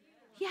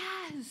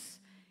 Yes.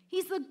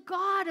 He's the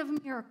God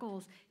of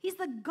miracles. He's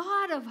the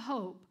God of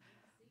hope.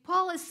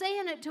 Paul is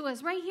saying it to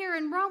us right here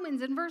in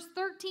Romans in verse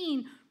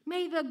 13.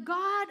 May the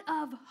God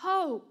of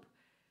hope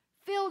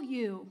fill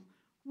you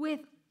with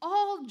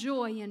all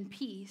joy and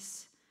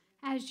peace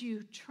as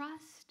you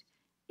trust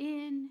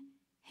in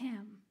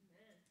him.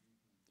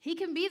 He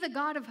can be the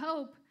God of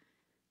hope.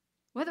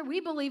 Whether we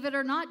believe it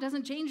or not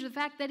doesn't change the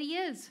fact that he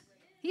is.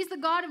 He's the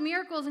God of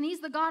miracles and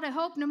he's the God of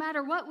hope no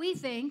matter what we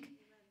think.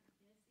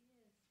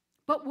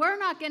 But we're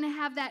not going to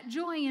have that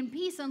joy and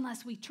peace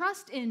unless we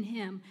trust in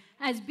him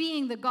as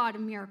being the God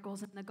of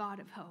miracles and the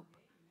God of hope.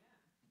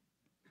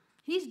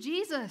 He's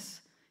Jesus.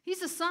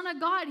 He's the Son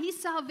of God.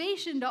 He's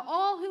salvation to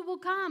all who will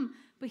come.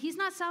 But he's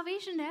not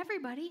salvation to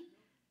everybody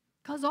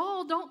because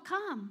all don't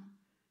come.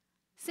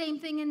 Same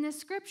thing in this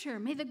scripture.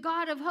 May the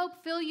God of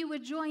hope fill you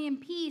with joy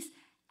and peace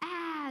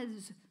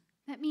as,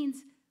 that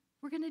means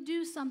we're going to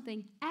do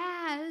something,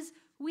 as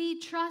we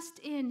trust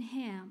in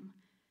him.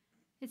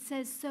 It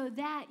says, so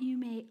that you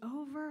may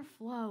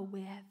overflow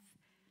with.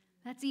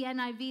 That's the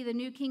NIV. The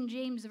New King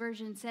James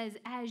Version says,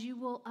 as you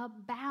will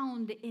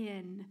abound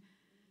in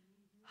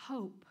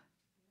hope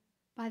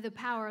by the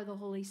power of the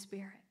Holy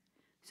Spirit.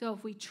 So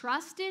if we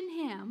trust in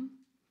him,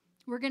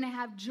 we're going to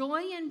have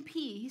joy and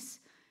peace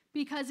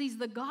because he's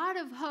the God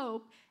of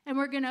hope, and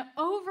we're going to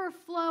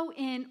overflow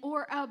in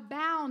or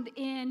abound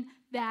in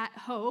that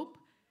hope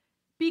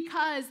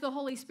because the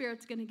Holy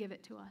Spirit's going to give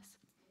it to us.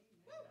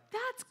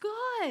 That's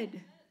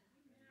good.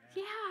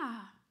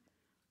 Yeah.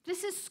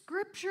 This is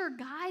scripture,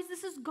 guys.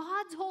 This is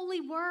God's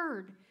holy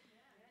word.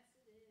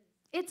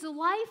 It's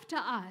life to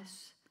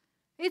us.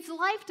 It's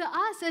life to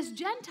us as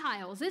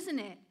Gentiles, isn't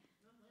it?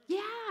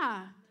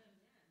 Yeah.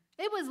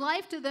 It was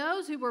life to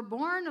those who were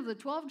born of the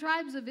 12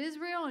 tribes of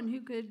Israel and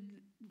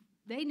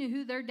they knew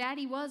who their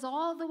daddy was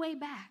all the way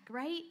back,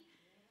 right?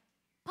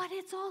 But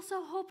it's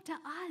also hope to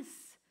us.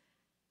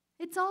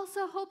 It's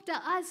also hope to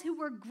us who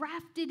were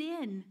grafted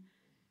in.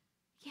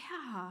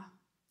 Yeah.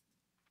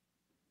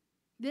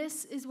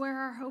 This is where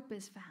our hope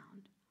is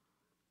found.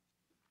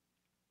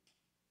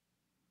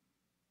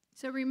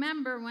 So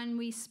remember when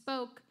we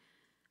spoke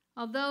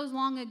of those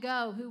long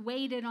ago who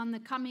waited on the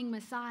coming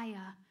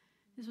Messiah.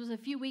 This was a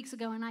few weeks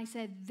ago, and I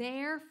said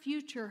their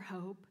future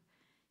hope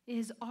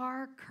is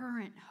our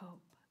current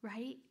hope,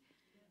 right?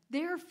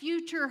 Their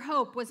future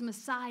hope was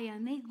Messiah,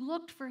 and they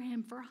looked for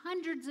him for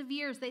hundreds of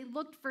years. They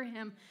looked for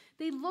him.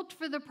 They looked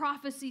for the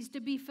prophecies to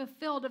be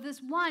fulfilled of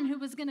this one who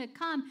was going to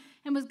come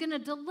and was going to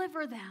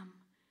deliver them.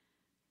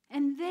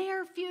 And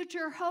their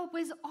future hope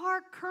is our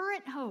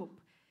current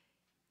hope.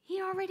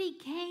 He already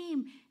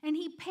came, and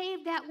he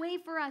paved that way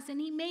for us,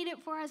 and he made it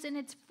for us, and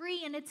it's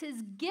free, and it's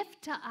his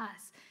gift to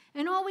us.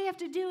 And all we have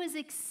to do is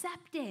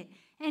accept it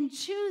and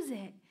choose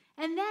it.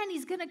 And then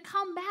he's going to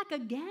come back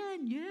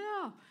again,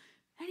 yeah.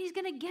 And he's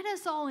going to get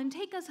us all and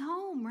take us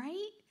home,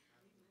 right?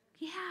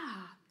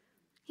 Yeah.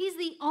 He's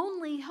the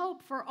only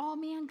hope for all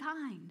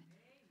mankind.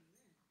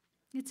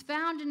 It's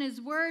found in his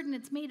word, and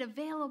it's made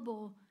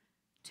available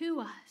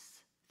to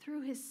us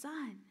through his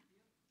Son.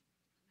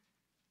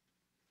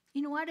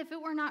 You know what? If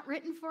it were not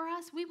written for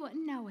us, we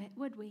wouldn't know it,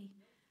 would we?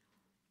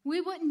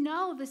 We wouldn't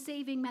know the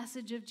saving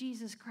message of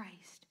Jesus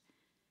Christ.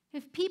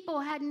 If people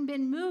hadn't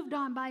been moved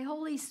on by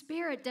Holy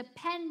Spirit to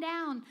pen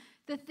down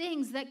the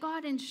things that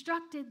God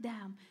instructed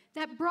them,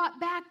 that brought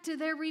back to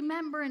their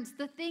remembrance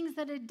the things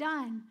that had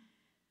done.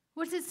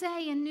 What does it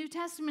say in New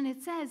Testament?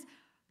 It says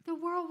the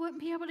world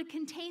wouldn't be able to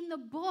contain the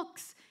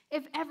books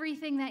if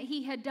everything that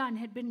he had done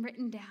had been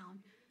written down.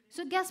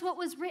 So guess what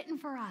was written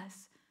for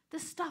us? The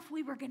stuff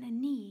we were going to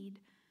need.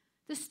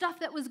 The stuff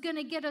that was going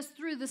to get us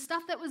through. The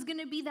stuff that was going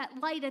to be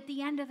that light at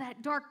the end of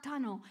that dark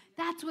tunnel.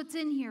 That's what's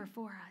in here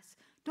for us.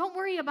 Don't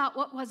worry about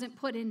what wasn't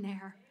put in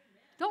there.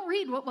 Don't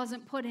read what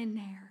wasn't put in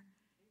there.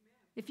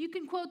 If you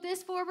can quote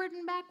this forward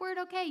and backward,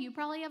 okay, you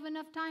probably have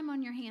enough time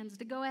on your hands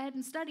to go ahead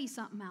and study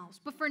something else.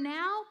 But for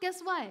now,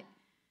 guess what?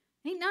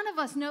 Ain't none of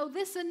us know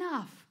this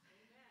enough.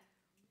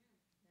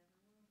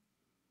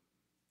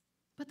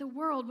 But the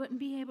world wouldn't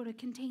be able to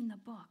contain the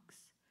books.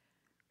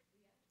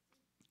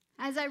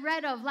 As I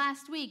read of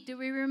last week, do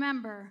we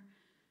remember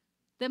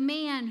the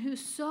man who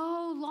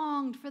so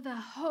longed for the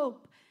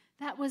hope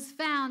that was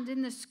found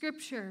in the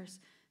scriptures,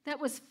 that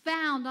was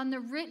found on the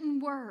written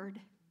word?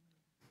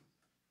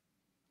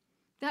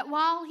 That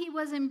while he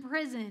was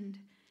imprisoned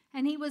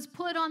And he was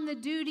put on the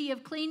duty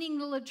of cleaning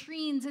the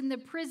latrines in the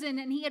prison,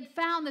 and he had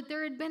found that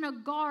there had been a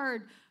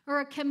guard or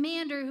a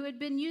commander who had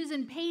been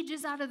using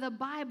pages out of the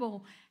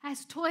Bible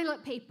as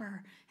toilet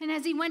paper. And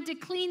as he went to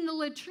clean the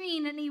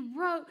latrine, and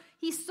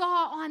he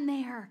saw on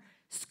there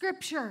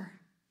Scripture.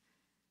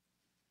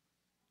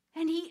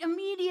 And he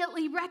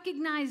immediately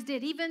recognized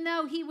it, even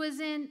though it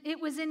was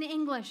in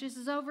English. This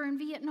is over in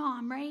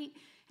Vietnam, right?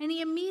 And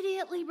he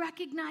immediately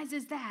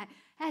recognizes that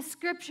as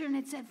Scripture, and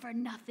it said, for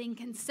nothing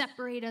can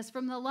separate us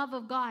from the love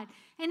of God.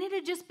 And it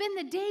had just been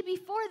the day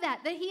before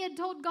that he had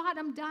told God,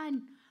 I'm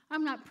done.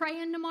 I'm not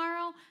praying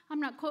tomorrow. I'm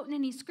not quoting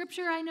any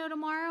Scripture I know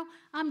tomorrow.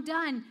 I'm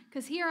done,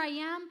 because here I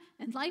am,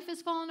 and life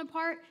is falling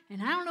apart,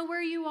 and I don't know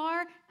where you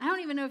are. I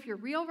don't even know if you're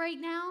real right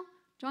now.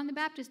 John the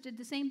Baptist did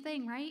the same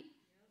thing, right?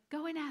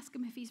 Go and ask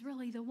him if he's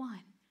really the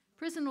one.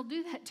 Prison will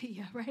do that to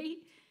you, right?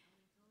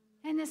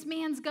 And this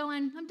man's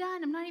going, I'm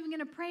done. I'm not even going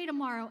to pray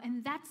tomorrow.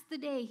 And that's the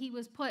day he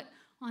was put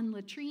on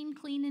latrine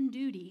cleaning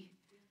duty.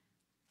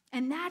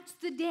 And that's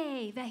the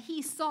day that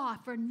he saw,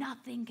 for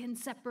nothing can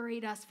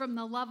separate us from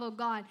the love of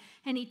God.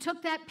 And he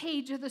took that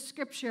page of the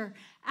Scripture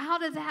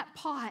out of that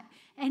pot,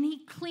 and he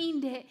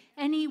cleaned it,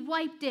 and he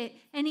wiped it,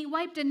 and he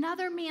wiped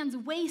another man's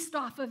waste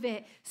off of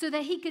it so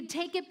that he could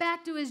take it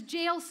back to his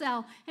jail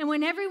cell. And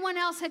when everyone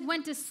else had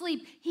went to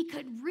sleep, he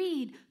could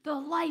read the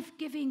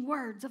life-giving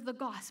words of the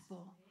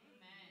gospel. Amen.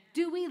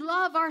 Do we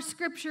love our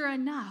Scripture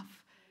enough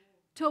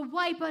to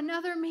wipe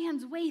another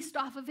man's waste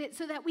off of it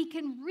so that we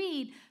can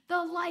read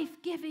the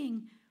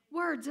life-giving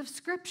words of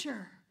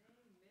Scripture?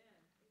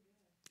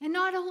 And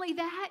not only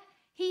that,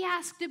 he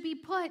asked to be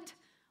put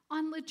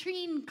on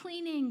latrine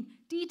cleaning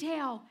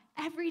detail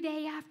every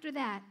day after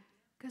that,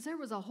 because there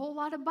was a whole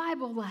lot of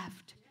Bible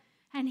left.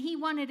 And he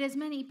wanted as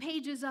many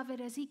pages of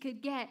it as he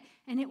could get,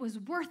 and it was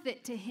worth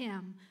it to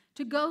him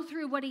to go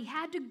through what he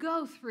had to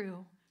go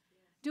through.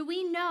 Do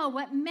we know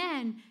what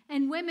men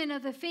and women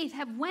of the faith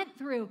have went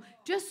through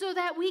just so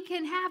that we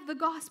can have the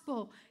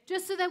gospel,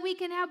 just so that we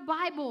can have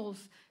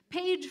Bibles,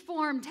 page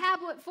form,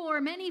 tablet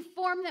form, any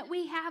form that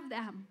we have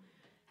them?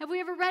 Have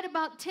we ever read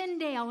about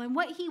Tyndale and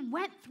what he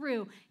went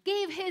through,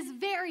 gave his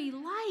very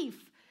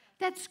life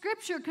that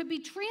Scripture could be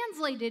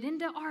translated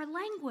into our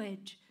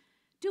language?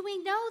 Do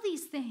we know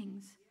these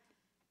things?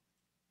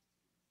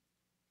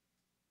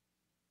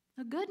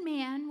 A good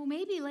man will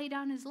maybe lay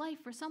down his life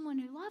for someone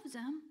who loves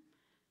him.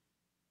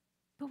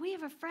 But we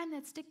have a friend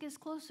that sticks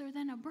closer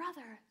than a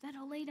brother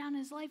that'll lay down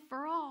his life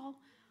for all.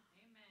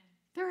 Amen.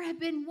 There have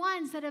been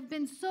ones that have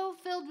been so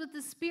filled with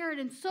the Spirit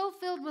and so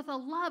filled with a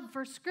love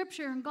for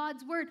Scripture and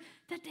God's Word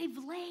that they've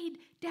laid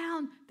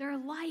down their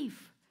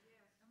life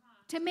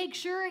to make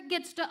sure it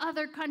gets to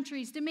other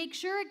countries, to make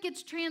sure it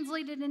gets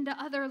translated into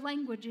other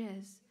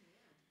languages.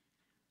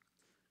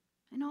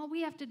 And all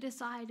we have to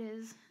decide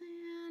is,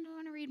 do I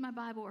want to read my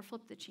Bible or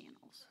flip the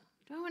channels?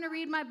 Do I want to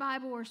read my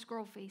Bible or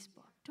scroll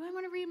Facebook? Do I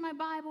want to read my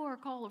Bible or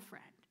call a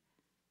friend?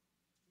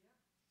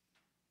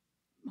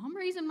 I'm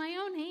raising my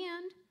own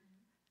hand.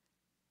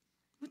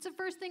 What's the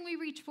first thing we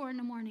reach for in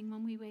the morning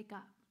when we wake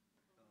up?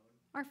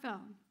 Our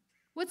phone.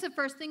 What's the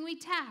first thing we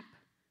tap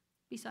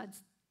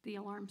besides the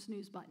alarm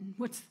snooze button?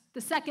 What's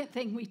the second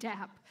thing we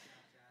tap?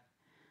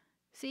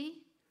 See?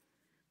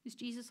 Is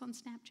Jesus on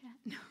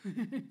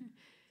Snapchat?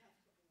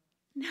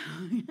 No.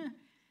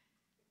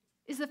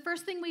 Is the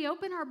first thing we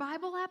open our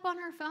Bible app on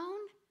our phone?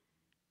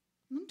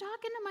 I'm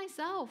talking to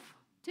myself,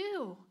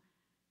 too.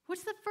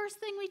 What's the first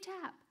thing we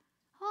tap?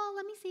 Oh,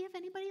 let me see if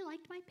anybody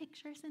liked my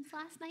picture since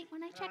last night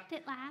when I checked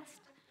it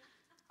last.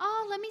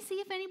 Oh, let me see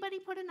if anybody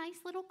put a nice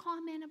little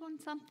comment on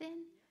something.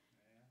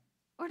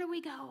 Or do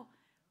we go,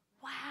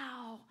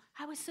 wow,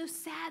 I was so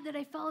sad that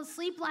I fell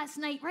asleep last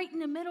night right in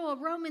the middle of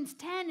Romans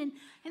 10, and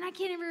I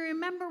can't even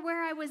remember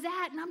where I was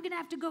at, and I'm going to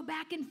have to go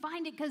back and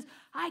find it because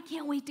I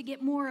can't wait to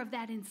get more of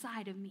that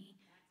inside of me.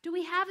 Do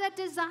we have that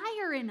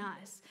desire in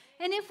us?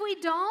 And if we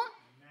don't,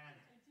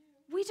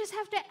 we just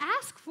have to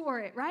ask for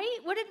it, right?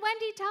 What did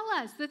Wendy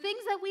tell us? The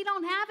things that we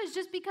don't have is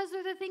just because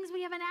they're the things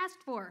we haven't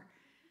asked for.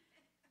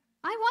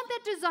 I want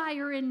that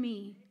desire in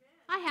me.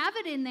 I have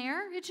it in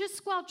there. It's just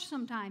squelched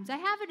sometimes. I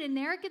have it in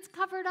there. It gets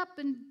covered up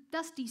and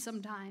dusty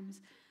sometimes.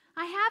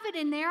 I have it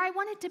in there. I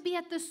want it to be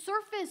at the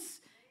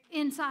surface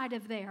inside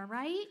of there,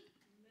 right?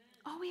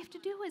 All we have to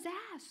do is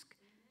ask.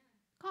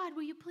 God,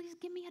 will you please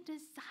give me a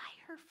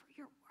desire for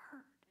your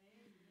word?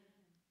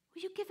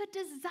 Will you give a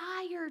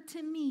desire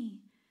to me?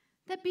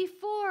 That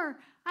before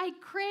I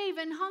crave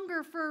and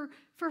hunger for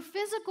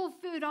physical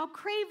food, I'll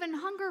crave and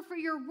hunger for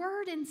your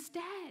word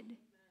instead.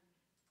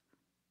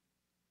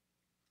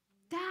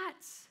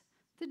 That's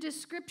the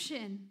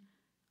description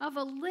of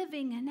a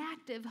living and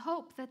active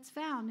hope that's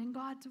found in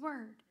God's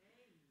word.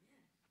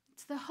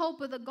 It's the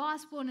hope of the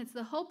gospel, and it's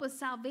the hope of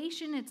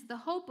salvation. It's the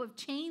hope of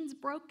chains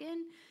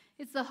broken.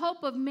 It's the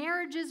hope of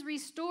marriages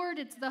restored.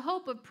 It's the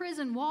hope of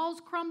prison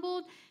walls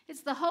crumbled. It's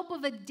the hope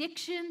of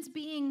addictions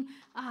being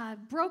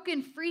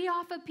broken free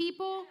off of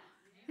people.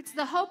 It's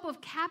the hope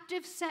of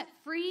captives set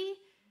free.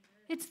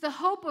 It's the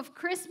hope of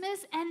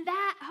Christmas, and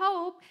that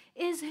hope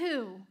is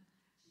who?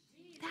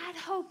 That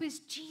hope is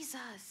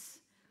Jesus.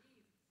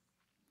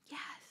 Yes.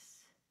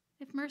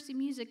 If Mercy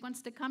Music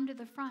wants to come to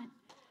the front.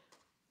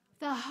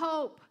 The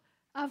hope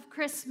of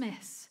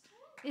Christmas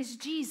is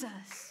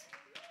Jesus.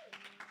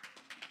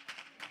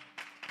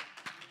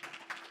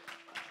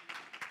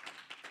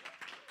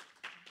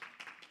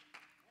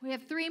 We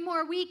have 3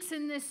 more weeks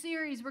in this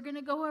series. We're going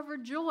to go over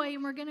joy,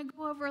 and we're going to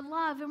go over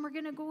love, and we're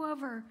going to go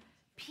over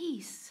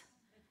peace.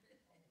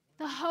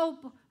 The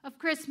hope of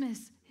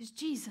Christmas is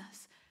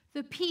Jesus.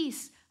 The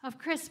peace of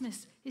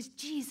Christmas is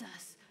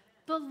Jesus.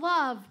 The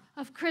love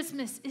of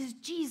Christmas is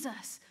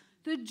Jesus.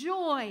 The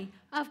joy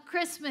of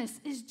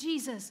Christmas is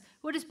Jesus.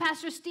 What does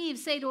Pastor Steve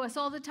say to us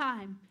all the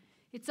time?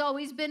 It's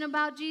always been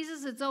about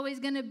Jesus. It's always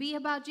going to be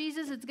about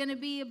Jesus. It's going to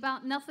be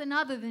about nothing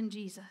other than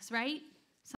Jesus, right?